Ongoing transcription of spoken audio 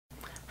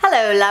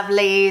Hello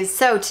lovelies!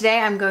 So today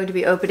I'm going to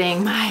be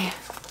opening my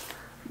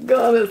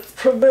Goddess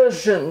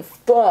Provisions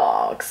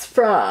box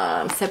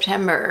from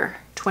September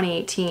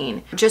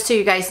 2018. Just so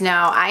you guys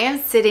know, I am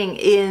sitting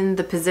in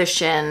the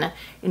position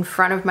in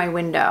front of my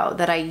window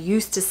that I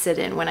used to sit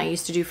in when I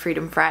used to do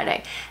Freedom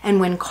Friday.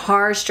 And when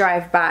cars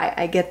drive by,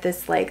 I get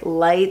this like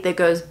light that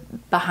goes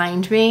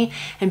behind me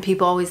and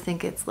people always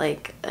think it's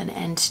like an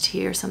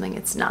entity or something.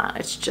 It's not.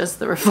 It's just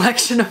the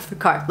reflection of the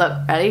car.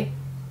 Look, ready?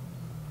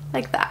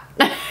 Like that.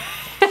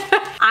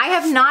 I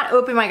have not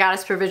opened my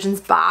Goddess Provisions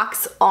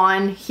box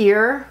on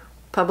here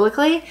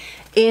publicly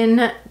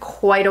in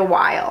quite a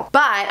while,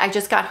 but I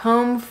just got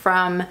home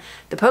from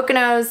the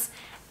Poconos,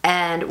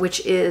 and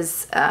which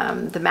is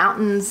the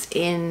mountains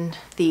in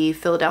the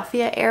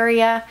Philadelphia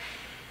area,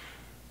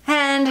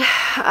 and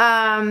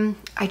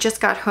I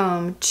just got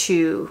home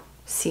to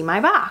see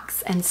my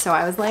box, and so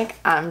I was like,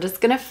 I'm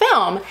just gonna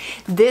film.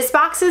 This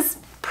box is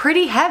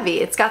pretty heavy.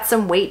 It's got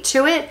some weight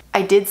to it.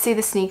 I did see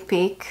the sneak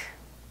peek.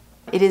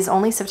 It is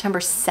only September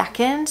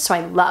 2nd, so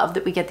I love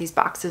that we get these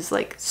boxes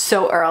like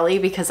so early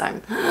because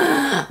I'm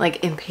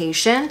like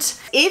impatient.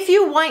 If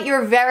you want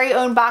your very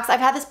own box, I've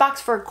had this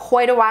box for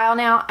quite a while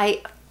now.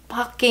 I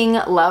fucking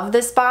love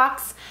this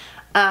box.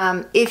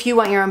 If you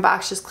want your own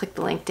box, just click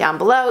the link down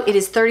below. It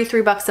is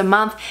 33 bucks a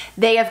month.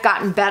 They have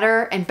gotten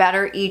better and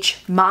better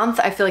each month.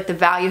 I feel like the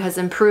value has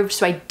improved,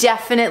 so I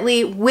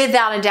definitely,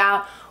 without a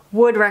doubt,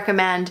 would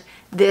recommend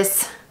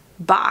this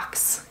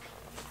box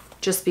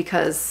just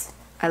because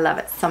I love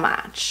it so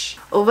much.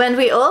 When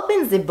we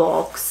open the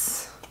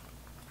box,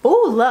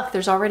 oh look,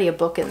 there's already a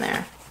book in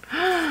there.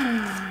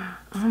 Oh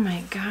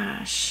my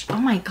gosh. Oh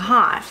my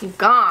gosh, you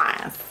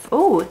guys.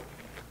 Oh,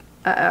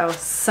 uh-oh,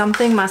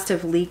 something must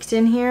have leaked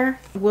in here.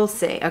 We'll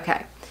see,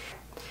 okay.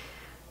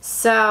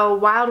 So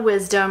Wild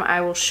Wisdom,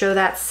 I will show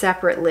that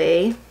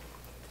separately.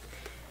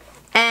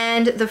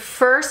 And the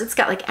first, it's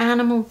got like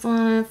animals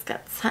on it, it's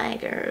got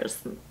tigers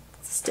and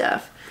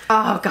stuff.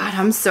 Oh God,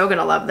 I'm so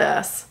gonna love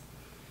this.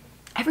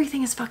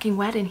 Everything is fucking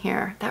wet in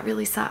here. That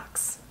really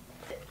sucks.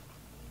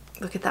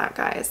 Look at that,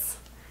 guys.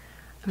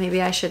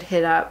 Maybe I should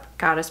hit up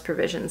Goddess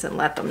Provisions and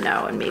let them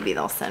know, and maybe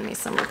they'll send me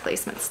some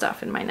replacement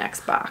stuff in my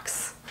next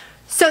box.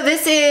 So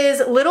this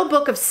is Little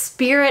Book of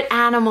Spirit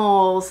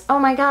Animals. Oh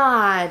my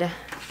God.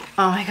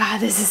 Oh my God,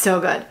 this is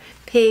so good.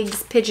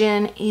 Pigs,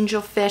 pigeon,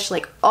 angelfish,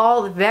 like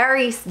all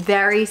very,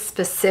 very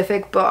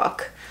specific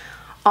book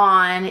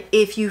on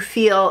if you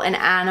feel an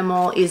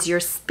animal is your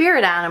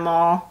spirit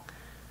animal.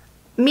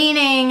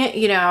 Meaning,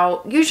 you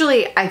know,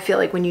 usually I feel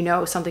like when you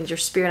know something's your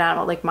spirit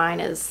animal, like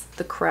mine is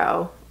the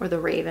crow or the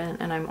raven,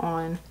 and I'm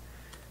on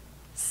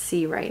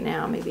C right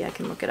now. Maybe I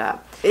can look it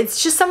up.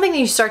 It's just something that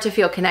you start to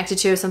feel connected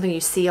to, something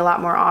you see a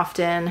lot more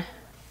often.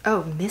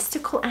 Oh,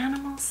 mystical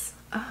animals?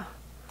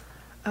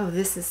 Oh,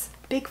 this is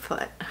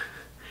Bigfoot.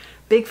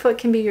 Bigfoot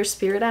can be your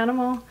spirit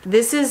animal.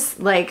 This is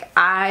like,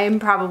 I'm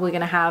probably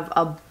gonna have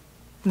a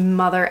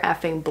mother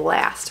effing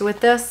blast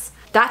with this.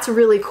 That's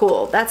really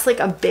cool. That's like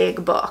a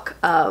big book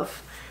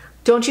of,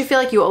 don't you feel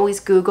like you always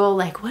Google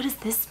like, what does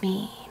this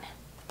mean?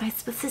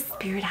 What's this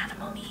spirit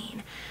animal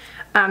mean?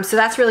 So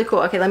that's really cool.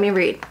 Okay, let me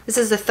read. This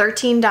is a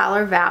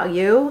 $13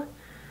 value.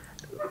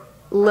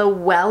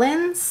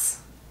 Llewellyn's,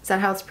 is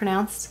that how it's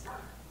pronounced?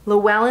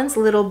 Llewellyn's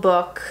Little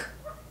Book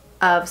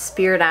of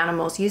Spirit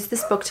Animals. Use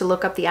this book to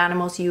look up the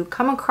animals you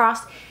come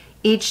across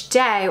each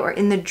day or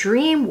in the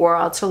dream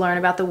world to learn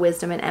about the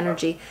wisdom and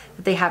energy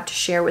that they have to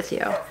share with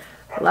you.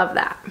 Love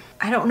that.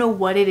 I don't know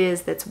what it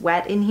is that's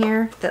wet in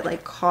here that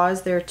like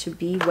caused there to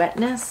be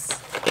wetness.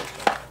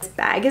 This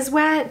bag is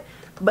wet,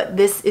 but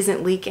this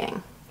isn't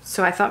leaking.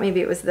 So I thought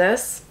maybe it was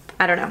this.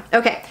 I don't know.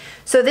 Okay,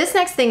 so this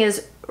next thing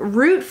is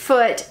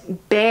Rootfoot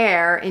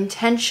Bear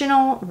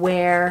Intentional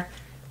Wear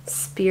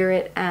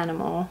Spirit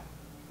Animal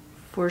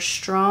for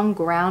strong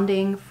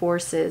grounding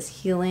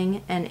forces,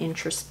 healing, and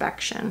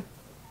introspection.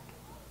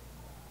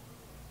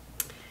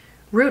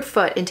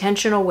 Rootfoot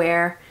Intentional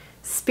Wear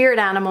Spirit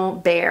Animal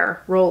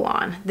Bear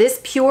Roll-On. This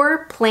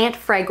pure plant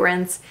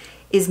fragrance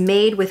is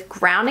made with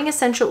grounding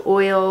essential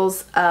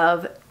oils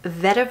of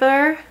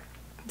vetiver,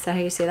 is that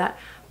how you say that?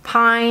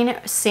 Pine,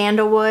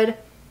 sandalwood.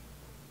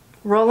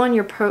 Roll on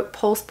your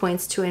pulse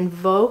points to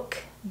invoke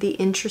the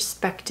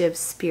introspective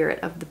spirit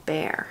of the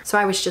bear. So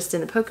I was just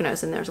in the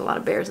Poconos, and there's a lot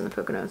of bears in the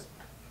Poconos.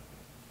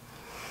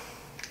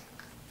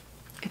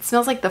 It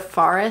smells like the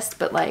forest,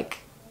 but like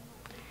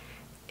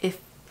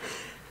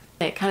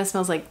it kind of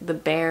smells like the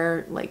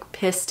bear like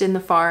pissed in the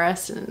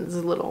forest, and it's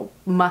a little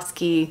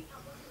musky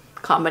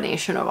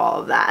combination of all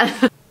of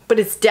that. But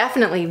it's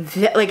definitely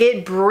like,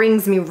 it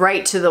brings me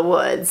right to the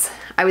woods.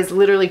 I was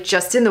literally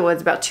just in the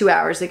woods about 2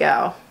 hours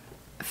ago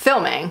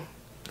filming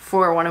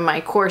for one of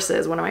my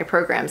courses, one of my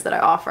programs that I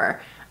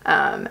offer,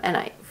 and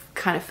I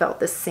kind of felt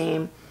the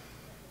same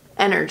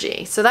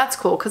energy. So that's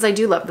cool because I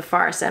do love the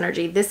forest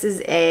energy. This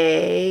is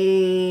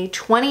a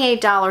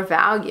 $28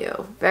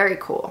 value. Very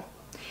cool.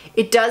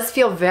 It does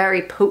feel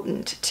very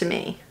potent to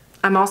me.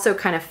 I'm also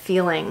kind of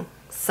feeling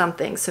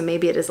something, so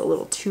maybe it is a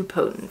little too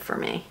potent for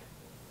me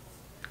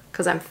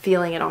because I'm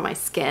feeling it on my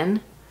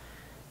skin.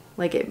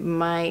 like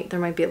there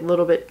might be a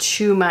little bit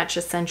too much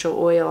essential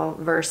oil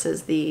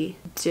versus the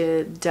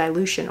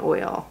dilution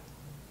oil.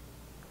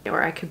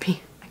 Or I could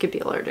be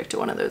allergic to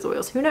one of those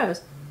oils, who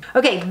knows?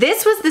 Okay,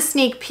 this was the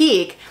sneak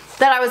peek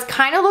that I was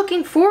kind of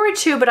looking forward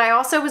to, but I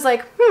also was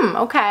like,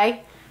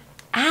 okay,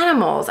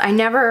 animals. I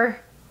never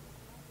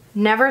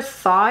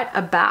thought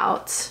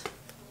about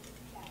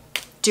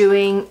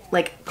doing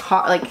like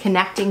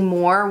connecting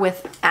more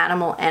with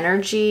animal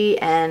energy.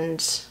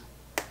 And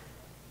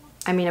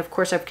I mean, of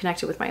course I've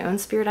connected with my own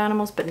spirit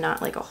animals, but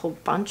not like a whole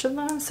bunch of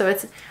them. So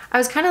I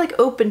was kind of like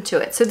open to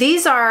it. So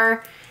these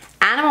are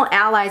Animal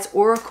Allies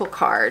Oracle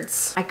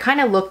cards. I kind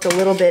of looked a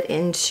little bit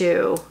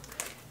into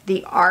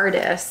the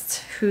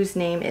artist, whose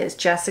name is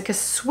Jessica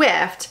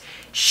Swift.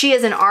 She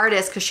is an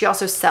artist because she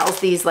also sells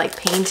these like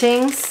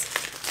paintings,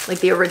 like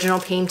the original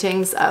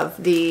paintings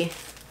of the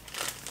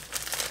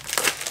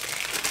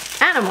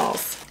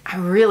animals. I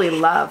really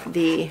love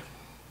the,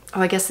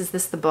 oh, I guess, is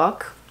this the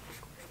book?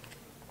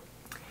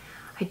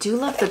 I do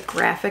love the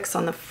graphics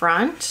on the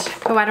front.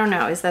 Oh, I don't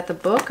know. Is that the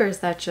book or is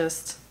that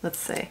just, let's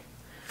see.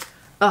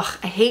 Ugh,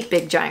 I hate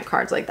big giant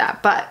cards like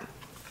that, but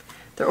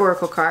they're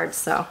Oracle cards,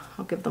 so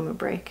I'll give them a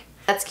break.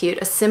 That's cute.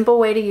 A simple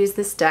way to use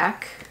this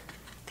deck.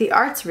 The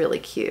art's really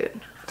cute.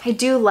 I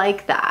do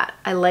like that.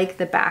 I like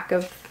the back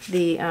of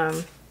the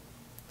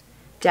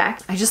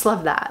deck. I just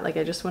love that. Like,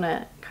 I just want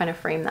to kind of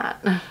frame that.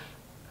 I don't know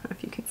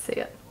if you can see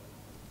it.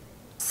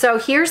 So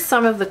here's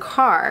some of the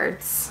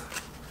cards.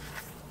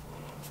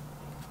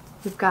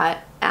 We've got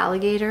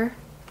alligator.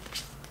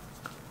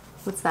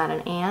 What's that,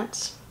 an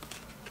ant?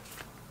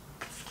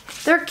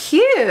 They're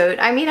cute.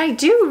 I mean, I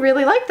do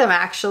really like them,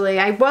 actually.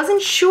 I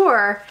wasn't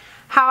sure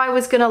how I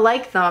was gonna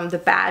like them. The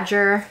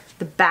badger,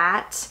 the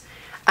bat.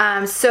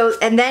 And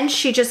then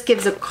she just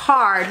gives a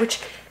card,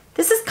 which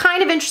this is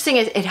kind of interesting.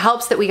 It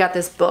helps that we got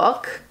this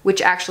book,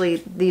 which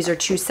actually these are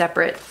two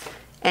separate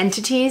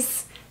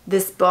entities.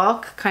 This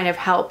book kind of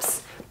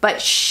helps,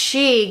 but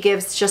she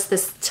gives just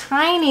this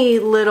tiny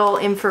little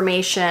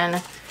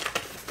information.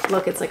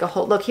 Look, it's like a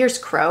whole, look, here's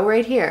Crow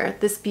right here.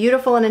 This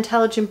beautiful and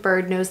intelligent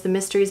bird knows the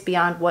mysteries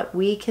beyond what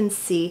we can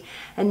see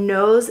and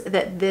knows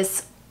that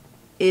this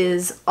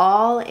is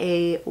all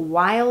a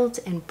wild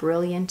and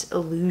brilliant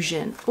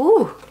illusion.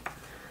 Ooh,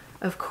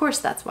 of course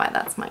that's why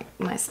that's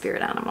my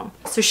spirit animal.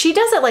 So she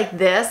does it like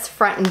this,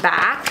 front and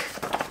back.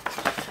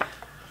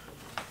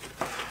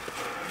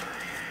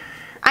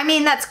 I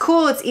mean, that's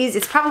cool, it's easy.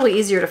 It's probably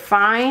easier to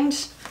find.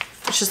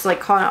 It's just like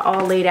kind of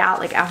all laid out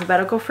like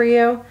alphabetical for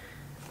you.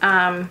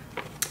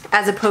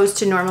 As opposed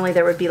to normally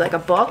there would be like a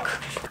book.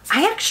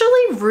 I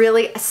actually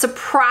really,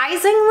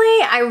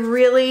 surprisingly, I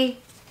really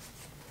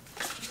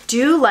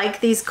do like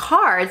these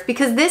cards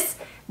because this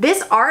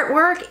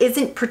artwork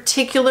isn't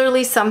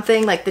particularly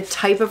something, like the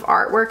type of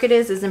artwork it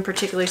is isn't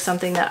particularly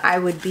something that I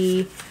would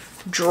be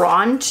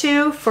drawn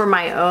to for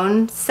my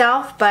own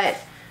self, but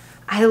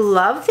I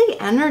love the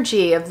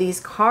energy of these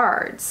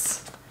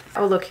cards.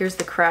 Oh, look, here's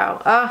the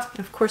crow. Oh,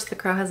 of course the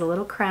crow has a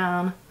little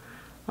crown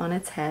on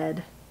its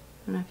head.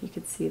 I don't know if you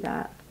could see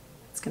that.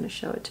 It's gonna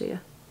show it to you.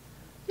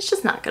 It's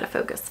just not gonna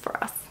focus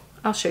for us.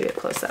 I'll show you a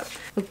close-up.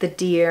 Look, the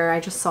deer. I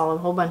just saw a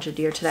whole bunch of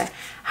deer today.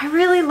 I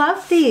really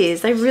love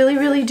these. I really,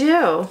 really do.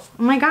 Oh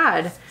my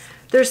God.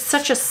 There's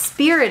such a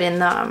spirit in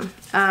them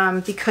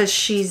because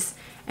she's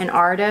an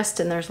artist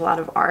and there's a lot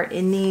of art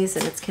in these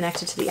and it's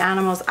connected to the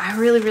animals. I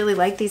really, really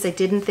like these. I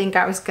didn't think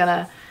I was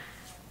gonna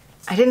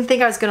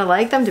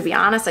like them, to be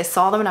honest. I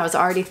saw them and I was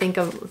already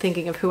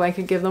thinking of who I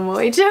could give them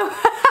away to.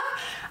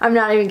 I'm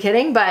not even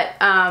kidding, but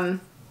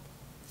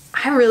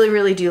I really,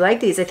 really do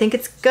like these. I think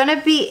it's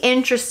gonna be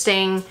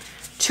interesting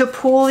to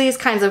pull these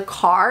kinds of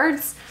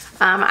cards.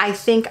 I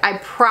think I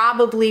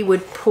probably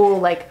would pull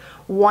like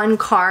one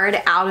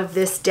card out of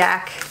this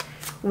deck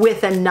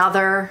with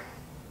another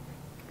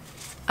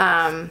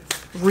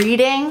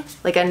reading,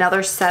 like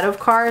another set of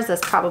cards.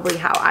 That's probably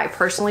how I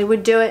personally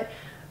would do it.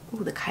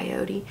 Ooh, the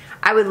coyote.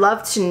 I would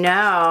love to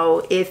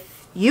know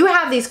if you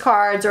have these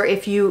cards or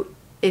if you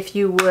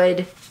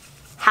would,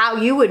 how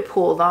you would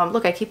pull them.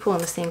 Look, I keep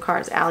pulling the same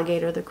cards.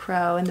 Alligator, the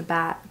crow, and the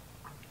bat.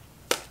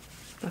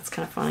 That's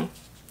kind of funny.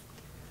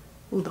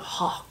 Ooh, the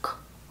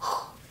hawk.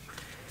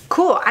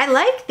 Cool, I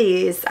like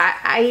these.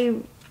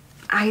 I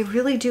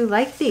really do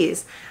like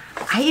these.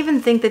 I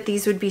even think that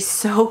these would be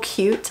so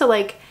cute to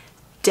like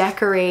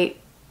decorate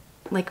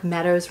like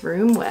Meadow's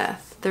room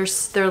with.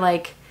 They're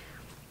like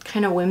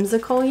kind of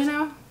whimsical, you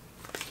know?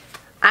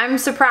 I'm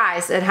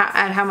surprised at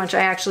how much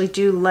I actually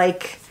do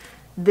like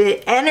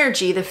the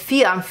energy, the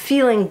feel. I'm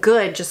feeling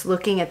good just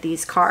looking at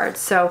these cards.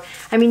 So,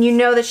 I mean, you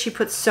know that she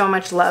puts so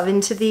much love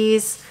into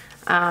these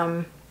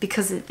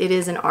because it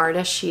is an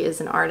artist. She is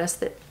an artist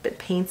that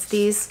paints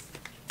these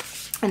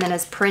and then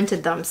has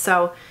printed them.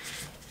 So,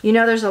 you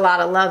know there's a lot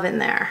of love in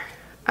there.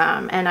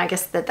 And I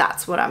guess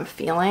that's what I'm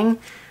feeling.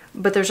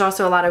 But there's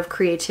also a lot of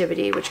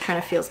creativity, which kind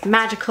of feels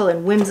magical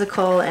and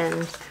whimsical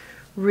and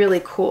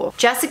really cool.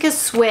 Jessica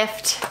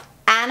Swift,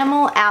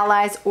 Animal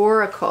Allies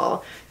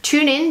Oracle.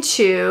 Tune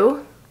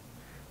into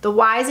the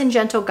wise and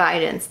gentle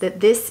guidance that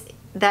this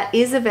that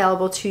is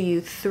available to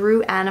you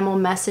through animal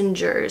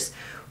messengers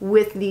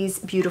with these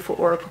beautiful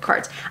oracle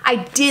cards. I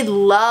did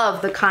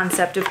love the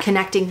concept of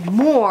connecting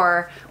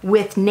more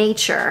with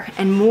nature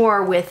and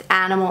more with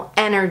animal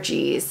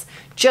energies,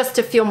 just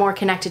to feel more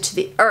connected to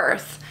the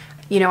earth.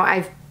 You know,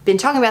 I've been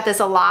talking about this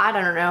a lot.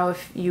 I don't know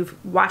if you've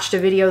watched a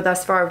video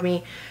thus far of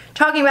me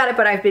talking about it,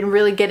 but I've been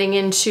really getting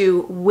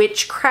into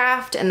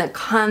witchcraft and the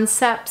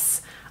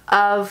concepts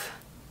of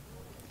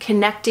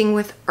connecting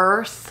with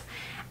earth,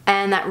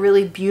 and that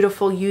really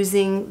beautiful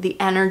using the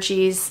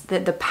energies,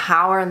 the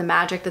power and the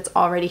magic that's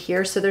already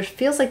here. So there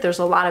feels like there's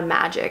a lot of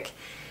magic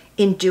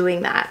in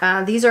doing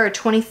that. These are a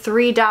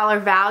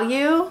 $23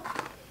 value.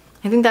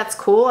 I think that's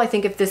cool. I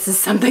think if this is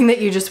something that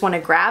you just want to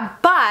grab,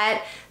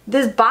 but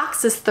this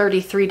box is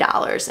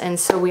 $33, and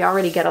so we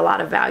already get a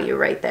lot of value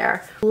right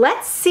there.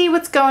 Let's see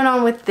what's going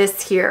on with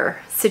this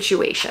here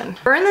situation.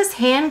 Burn this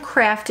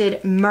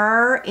handcrafted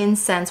myrrh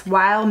incense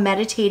while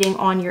meditating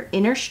on your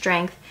inner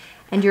strength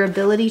and your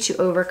ability to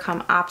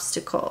overcome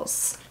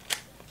obstacles.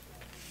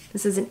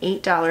 This is an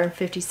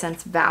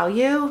 $8.50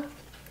 value.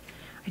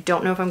 I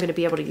don't know if I'm going to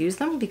be able to use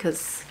them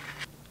because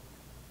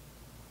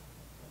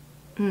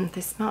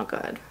they smell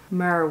good.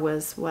 Myrrh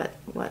was what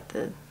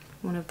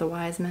one of the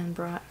wise men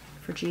brought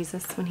for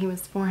Jesus when he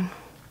was born.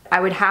 I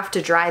would have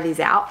to dry these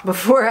out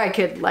before I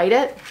could light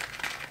it.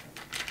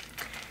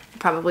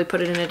 Probably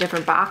put it in a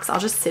different box. I'll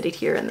just sit it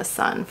here in the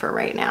sun for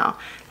right now.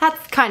 That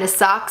kind of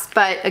sucks,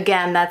 but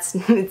again,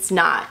 it's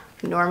not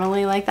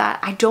normally like that.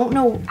 I don't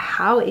know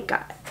how it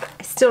got,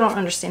 I still don't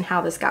understand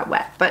how this got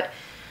wet, but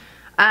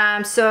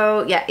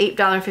so yeah,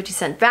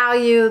 $8.50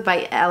 value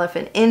by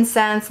Elephant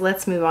Incense.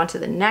 Let's move on to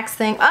the next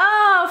thing.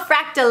 Oh,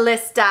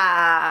 Fractalista.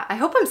 I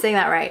hope I'm saying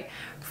that right.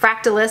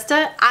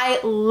 Fractalista, I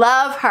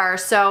love her.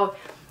 So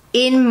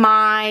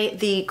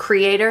the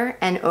creator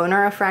and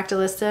owner of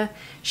Fractalista,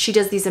 she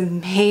does these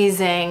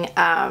amazing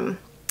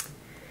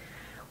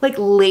like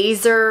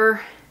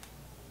laser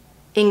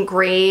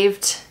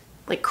engraved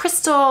like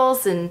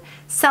crystals and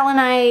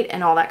selenite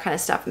and all that kind of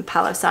stuff. In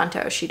Palo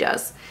Santo she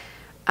does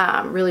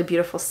really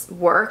beautiful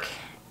work,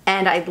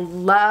 and I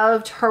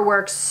loved her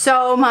work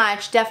so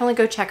much. Definitely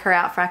go check her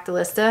out,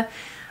 Fractalista.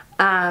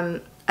 I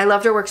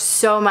loved her work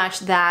so much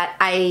that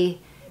I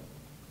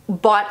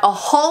bought a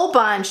whole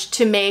bunch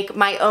to make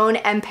my own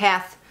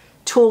empath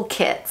tool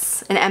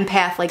kits and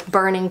empath like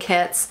burning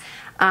kits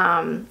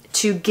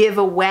to give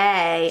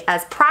away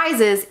as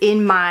prizes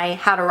in my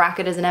How to Rock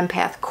It as an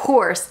Empath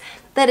course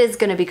that is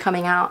going to be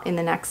coming out in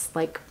the next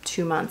like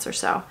 2 months or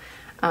so.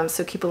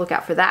 So keep a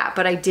lookout for that.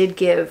 But I did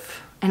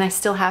give, and I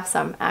still have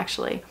some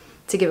actually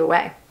to give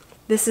away.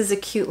 This is a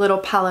cute little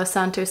Palo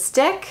Santo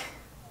stick.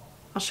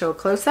 I'll show a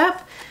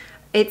close-up.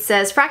 It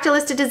says,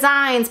 Fractalista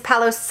Designs,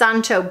 Palo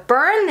Santo.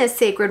 Burn this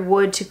sacred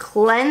wood to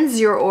cleanse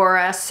your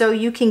aura so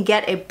you can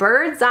get a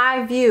bird's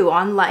eye view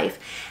on life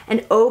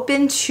and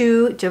open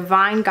to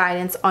divine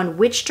guidance on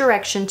which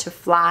direction to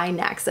fly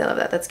next. I love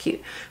that. That's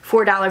cute.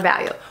 $4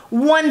 value.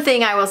 One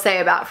thing I will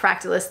say about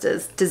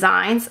Fractalista's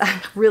designs,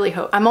 I really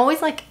hope, I'm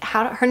always like,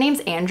 her name's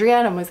Andrea,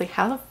 and I'm always like,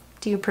 how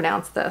do you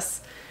pronounce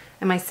this?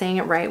 Am I saying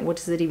it right? What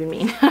does it even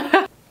mean?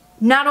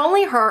 Not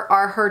only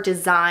are her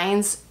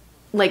designs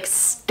like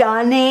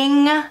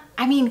stunning,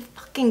 I mean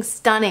fucking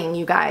stunning,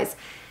 you guys.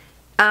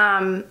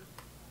 They're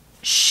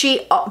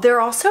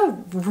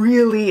also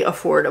really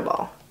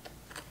affordable,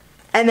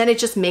 and then it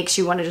just makes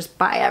you want to just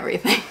buy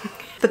everything.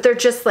 But they're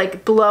just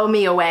like blow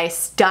me away,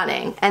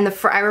 stunning. And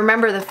I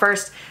remember the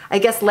first, I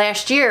guess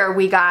last year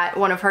we got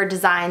one of her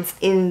designs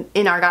in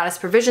our Goddess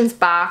Provisions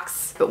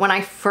box. But when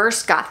I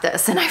first got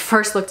this and I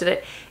first looked at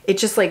it, it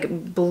just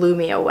like blew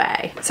me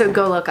away. So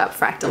go look up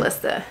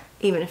Fractalista,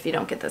 even if you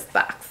don't get this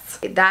box.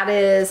 That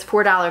is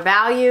 $4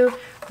 value,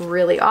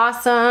 really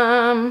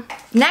awesome.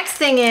 Next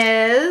thing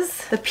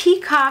is the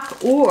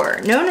peacock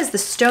ore, known as the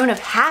stone of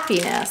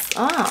happiness.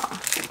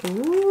 Oh,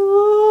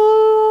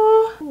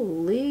 ooh,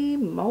 holy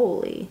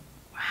moly.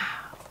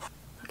 Wow,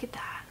 look at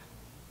that.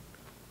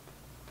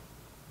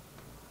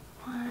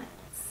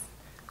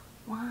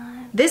 What?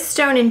 This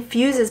stone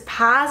infuses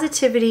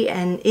positivity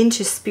and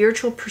into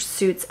spiritual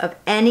pursuits of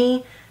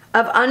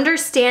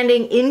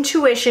understanding,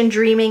 intuition,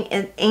 dreaming,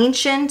 and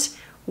ancient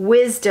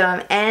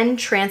wisdom and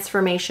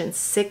transformation.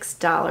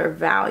 $6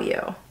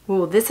 value.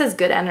 Ooh, this has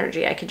good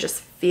energy. I could just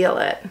feel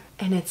it.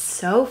 And it's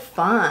so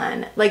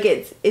fun. Like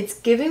it's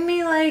giving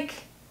me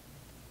like,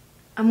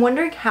 I'm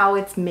wondering how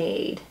it's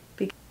made.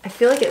 I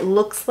feel like it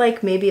looks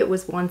like maybe it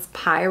was once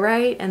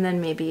pyrite and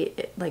then maybe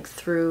it, like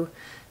through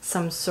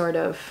some sort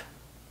of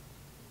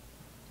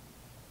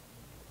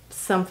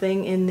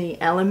something in the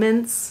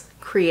elements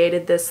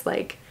created this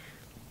like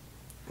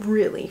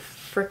really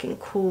freaking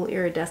cool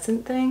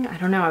iridescent thing. I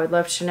don't know, I would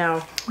love to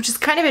know. Which is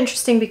kind of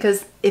interesting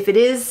because if it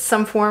is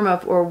some form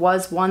of, or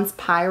was once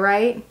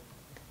pyrite,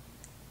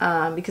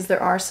 because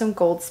there are some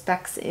gold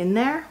specks in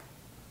there,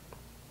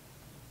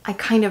 I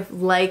kind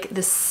of like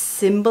the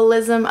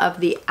symbolism of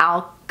the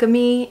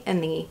alchemy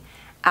and the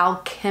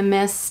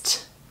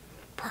alchemist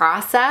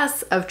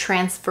process of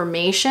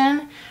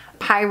transformation.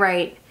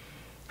 Pyrite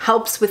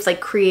helps with like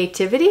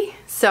creativity,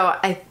 so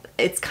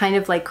It's kind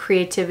of like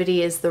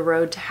creativity is the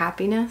road to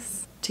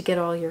happiness, to get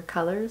all your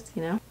colors,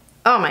 you know?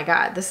 Oh my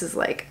God, this is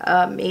like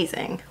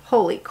amazing.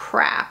 Holy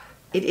crap.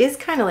 It is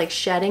kind of like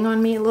shedding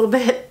on me a little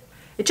bit.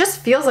 It just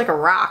feels like a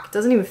rock. It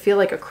doesn't even feel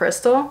like a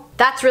crystal.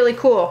 That's really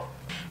cool.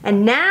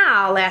 And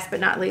now, last but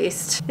not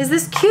least, is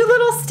this cute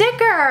little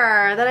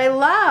sticker that I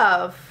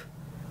love.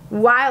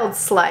 Wild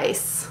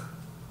Slice.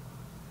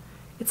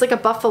 It's like a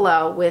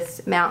buffalo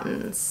with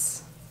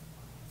mountains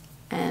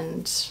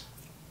and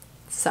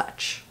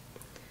such.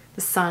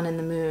 The sun and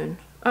the moon.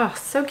 Oh,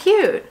 so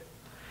cute.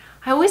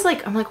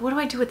 I'm like, what do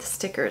I do with the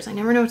stickers? I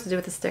never know what to do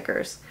with the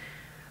stickers.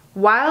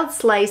 Wild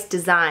Slice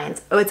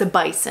Designs. Oh, it's a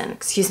bison.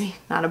 Excuse me,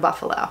 not a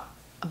buffalo.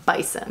 A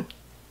bison.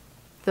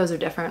 Those are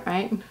different,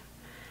 right?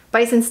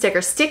 Bison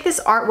sticker. Stick this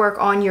artwork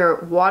on your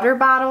water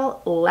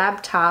bottle,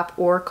 laptop,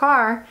 or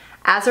car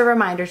as a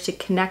reminder to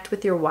connect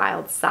with your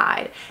wild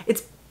side.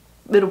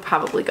 It'll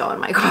probably go in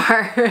my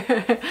car.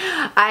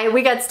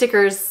 We got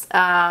stickers,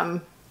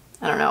 I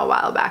don't know, a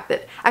while back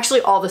that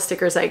actually all the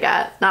stickers I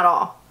get, not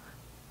all.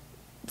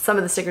 Some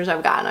of the stickers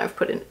I've gotten I've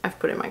put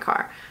in my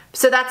car.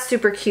 So that's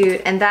super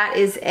cute, and that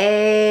is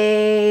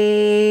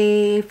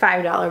a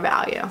 $5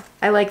 value.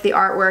 I like the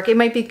artwork. It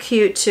might be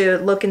cute to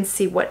look and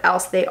see what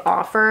else they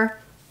offer.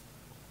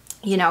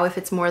 You know, if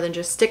it's more than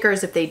just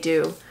stickers, if they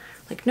do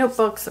like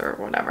notebooks or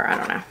whatever, I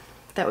don't know.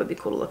 That would be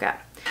cool to look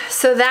at.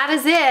 So that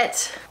is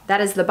it.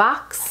 That is the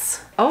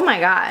box. Oh my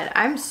God,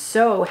 I'm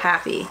so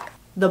happy.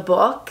 The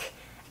book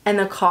and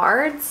the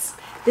cards.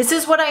 This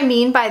is what I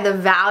mean by the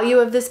value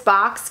of this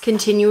box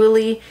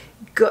continually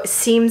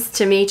seems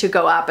to me to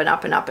go up and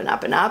up and up and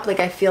up and up. Like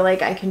I feel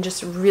like I can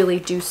just really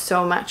do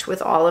so much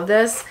with all of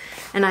this.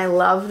 And I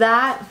love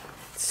that.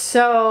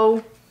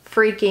 So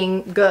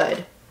freaking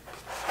good.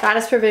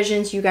 Goddess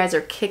Provisions, you guys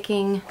are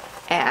kicking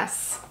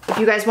ass. If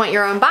you guys want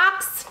your own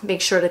box,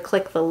 make sure to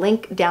click the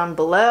link down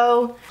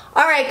below.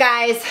 All right,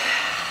 guys,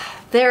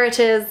 there it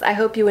is. I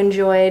hope you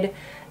enjoyed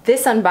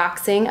this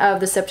unboxing of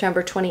the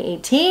September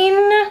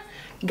 2018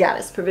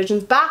 Goddess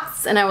Provisions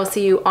box, and I will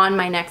see you on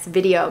my next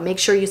video. Make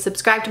sure you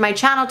subscribe to my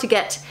channel to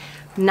get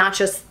not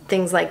just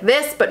things like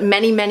this, but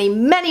many, many,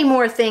 many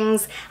more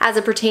things as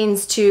it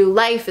pertains to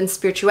life and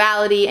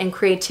spirituality and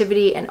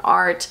creativity and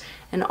art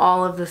and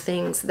all of the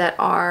things that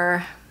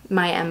are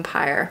my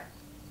empire.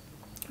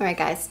 All right,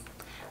 guys,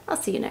 I'll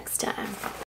see you next time.